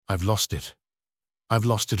I've lost it. I've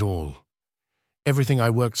lost it all. Everything I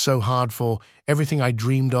worked so hard for, everything I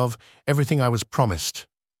dreamed of, everything I was promised.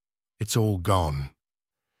 It's all gone.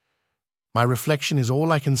 My reflection is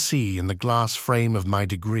all I can see in the glass frame of my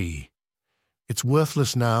degree. It's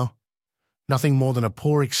worthless now, nothing more than a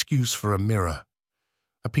poor excuse for a mirror.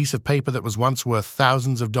 A piece of paper that was once worth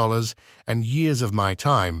thousands of dollars and years of my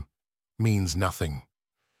time means nothing.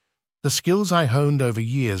 The skills I honed over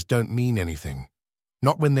years don't mean anything.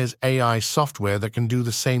 Not when there's AI software that can do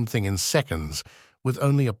the same thing in seconds with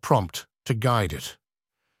only a prompt to guide it.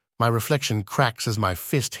 My reflection cracks as my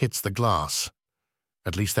fist hits the glass.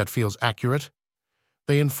 At least that feels accurate.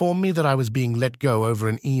 They informed me that I was being let go over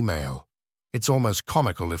an email. It's almost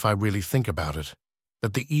comical if I really think about it,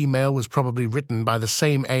 that the email was probably written by the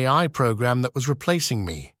same AI program that was replacing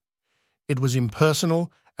me. It was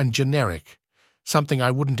impersonal and generic, something I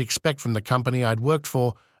wouldn't expect from the company I'd worked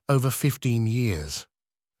for over 15 years.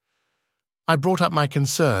 I brought up my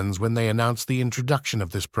concerns when they announced the introduction of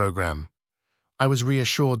this program. I was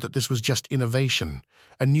reassured that this was just innovation,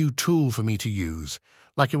 a new tool for me to use,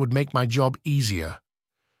 like it would make my job easier.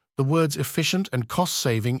 The words efficient and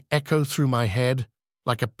cost-saving echo through my head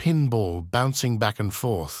like a pinball bouncing back and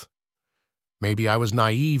forth. Maybe I was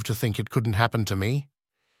naive to think it couldn't happen to me.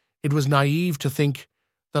 It was naive to think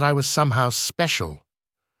that I was somehow special.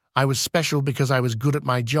 I was special because I was good at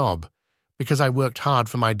my job, because I worked hard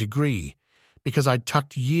for my degree, because I'd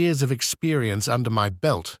tucked years of experience under my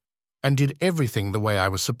belt and did everything the way I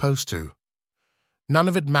was supposed to. None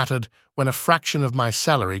of it mattered when a fraction of my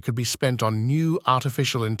salary could be spent on new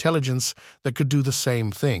artificial intelligence that could do the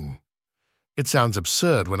same thing. It sounds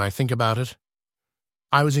absurd when I think about it.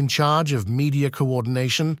 I was in charge of media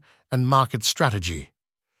coordination and market strategy.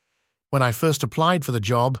 When I first applied for the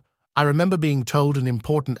job, I remember being told an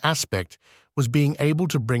important aspect was being able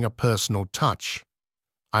to bring a personal touch.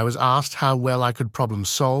 I was asked how well I could problem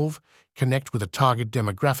solve, connect with a target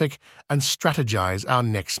demographic, and strategize our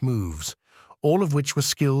next moves, all of which were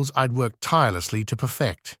skills I'd worked tirelessly to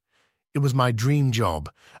perfect. It was my dream job,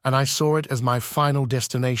 and I saw it as my final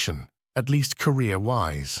destination, at least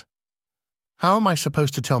career-wise. How am I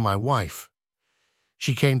supposed to tell my wife?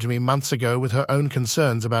 She came to me months ago with her own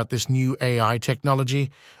concerns about this new AI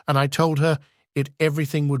technology, and I told her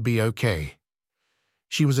everything would be okay.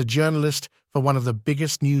 She was a journalist for one of the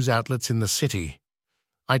biggest news outlets in the city.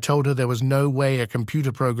 I told her there was no way a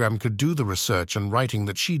computer program could do the research and writing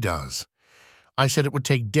that she does. I said it would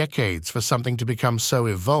take decades for something to become so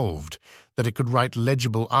evolved that it could write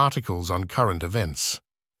legible articles on current events.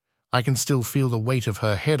 I can still feel the weight of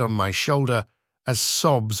her head on my shoulder as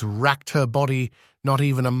sobs racked her body not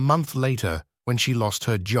even a month later when she lost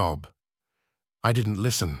her job. I didn't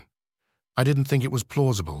listen. I didn't think it was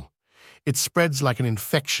plausible. It spreads like an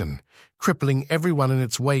infection, crippling everyone in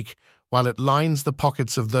its wake while it lines the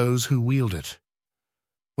pockets of those who wield it.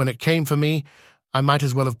 When it came for me, I might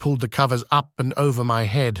as well have pulled the covers up and over my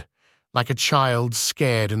head, like a child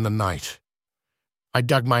scared in the night. I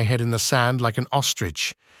dug my head in the sand like an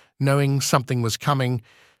ostrich, knowing something was coming,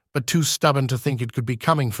 but too stubborn to think it could be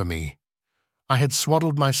coming for me. I had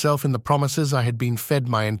swaddled myself in the promises I had been fed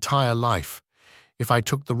my entire life. If I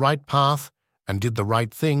took the right path and did the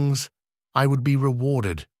right things, I would be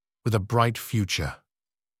rewarded with a bright future.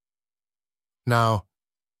 Now,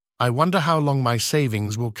 I wonder how long my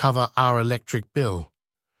savings will cover our electric bill.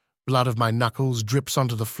 Blood of my knuckles drips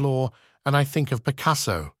onto the floor, and I think of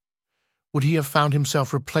Picasso. Would he have found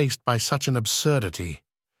himself replaced by such an absurdity?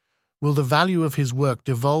 Will the value of his work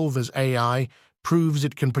devolve as AI proves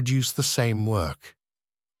it can produce the same work?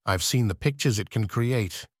 I've seen the pictures it can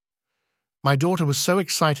create. My daughter was so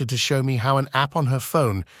excited to show me how an app on her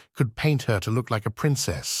phone could paint her to look like a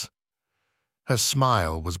princess. Her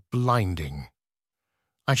smile was blinding.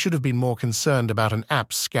 I should have been more concerned about an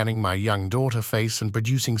app scanning my young daughter's face and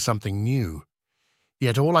producing something new.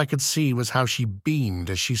 Yet all I could see was how she beamed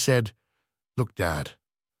as she said, "Look, Dad,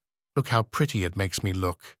 look how pretty it makes me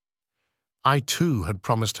look." I too had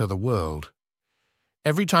promised her the world.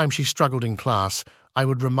 Every time she struggled in class, I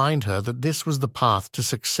would remind her that this was the path to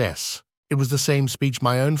success. It was the same speech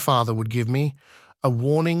my own father would give me, a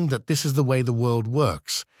warning that this is the way the world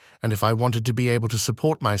works, and if I wanted to be able to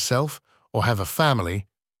support myself or have a family,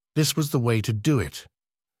 this was the way to do it.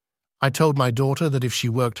 I told my daughter that if she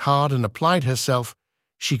worked hard and applied herself,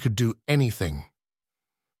 she could do anything.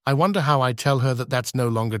 I wonder how I tell her that that's no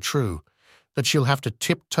longer true, that she'll have to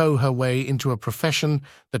tiptoe her way into a profession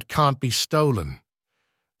that can't be stolen,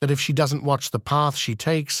 that if she doesn't watch the path she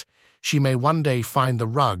takes, she may one day find the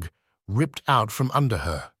rug ripped out from under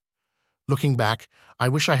her. Looking back, I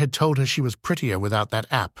wish I had told her she was prettier without that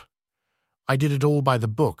app. I did it all by the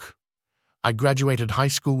book. I graduated high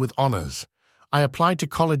school with honors. I applied to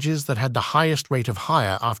colleges that had the highest rate of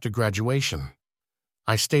hire after graduation.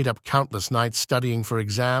 I stayed up countless nights studying for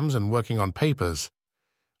exams and working on papers.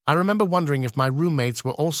 I remember wondering if my roommates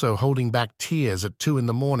were also holding back tears at 2 in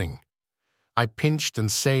the morning. I pinched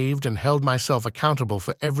and saved and held myself accountable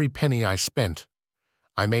for every penny I spent.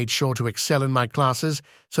 I made sure to excel in my classes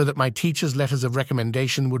so that my teachers' letters of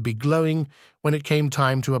recommendation would be glowing when it came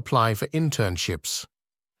time to apply for internships.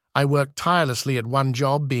 I worked tirelessly at one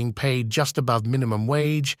job being paid just above minimum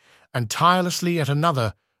wage and tirelessly at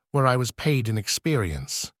another where I was paid in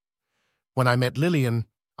experience. When I met Lillian,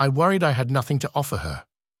 I worried I had nothing to offer her.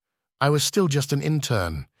 I was still just an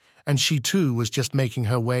intern, and she too was just making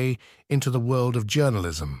her way into the world of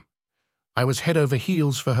journalism. I was head over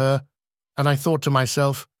heels for her, and I thought to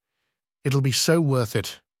myself, it'll be so worth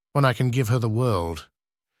it when I can give her the world.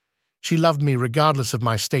 She loved me regardless of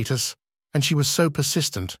my status, and she was so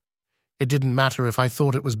persistent. It didn't matter if I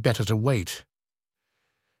thought it was better to wait.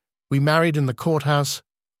 We married in the courthouse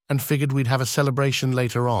and figured we'd have a celebration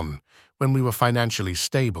later on when we were financially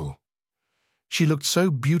stable. She looked so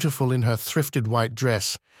beautiful in her thrifted white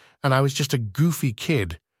dress, and I was just a goofy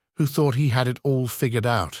kid who thought he had it all figured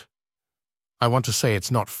out. I want to say it's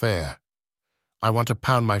not fair. I want to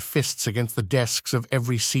pound my fists against the desks of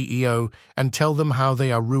every CEO and tell them how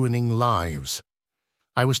they are ruining lives.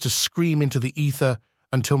 I was to scream into the ether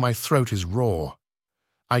until my throat is raw.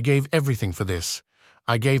 I gave everything for this.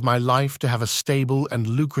 I gave my life to have a stable and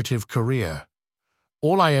lucrative career.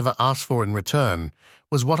 All I ever asked for in return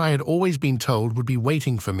was what I had always been told would be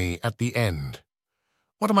waiting for me at the end.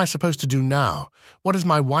 What am I supposed to do now? What is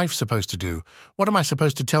my wife supposed to do? What am I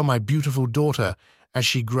supposed to tell my beautiful daughter as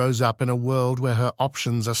she grows up in a world where her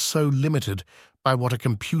options are so limited by what a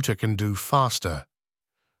computer can do faster?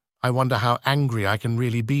 I wonder how angry I can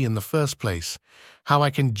really be in the first place, how I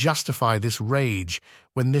can justify this rage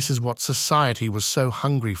when this is what society was so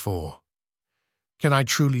hungry for. Can I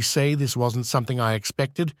truly say this wasn't something I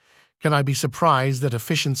expected? Can I be surprised that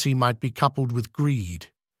efficiency might be coupled with greed?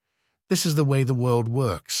 This is the way the world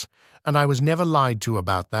works, and I was never lied to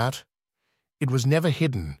about that. It was never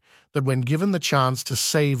hidden that when given the chance to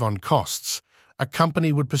save on costs, a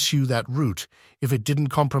company would pursue that route if it didn't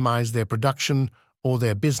compromise their production or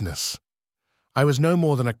their business. I was no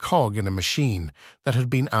more than a cog in a machine that had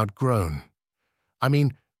been outgrown. I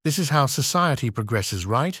mean, this is how society progresses,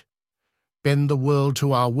 right? Bend the world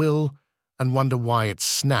to our will and wonder why it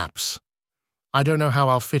snaps. I don't know how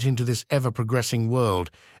I'll fit into this ever-progressing world,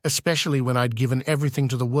 especially when I'd given everything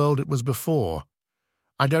to the world it was before.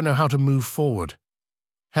 I don't know how to move forward.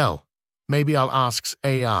 Hell, maybe I'll ask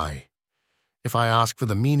AI. If I ask for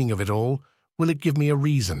the meaning of it all, will it give me a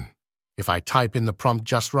reason? If I type in the prompt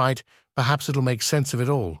just right, perhaps it'll make sense of it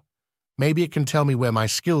all. Maybe it can tell me where my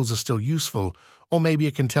skills are still useful, or maybe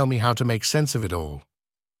it can tell me how to make sense of it all.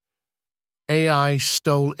 AI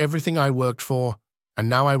stole everything I worked for, and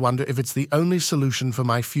now I wonder if it's the only solution for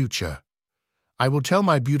my future. I will tell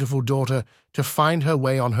my beautiful daughter to find her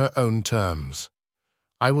way on her own terms.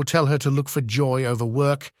 I will tell her to look for joy over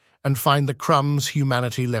work and find the crumbs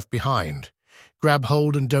humanity left behind. Grab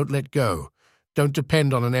hold and don't let go. Don't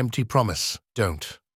depend on an empty promise. Don't.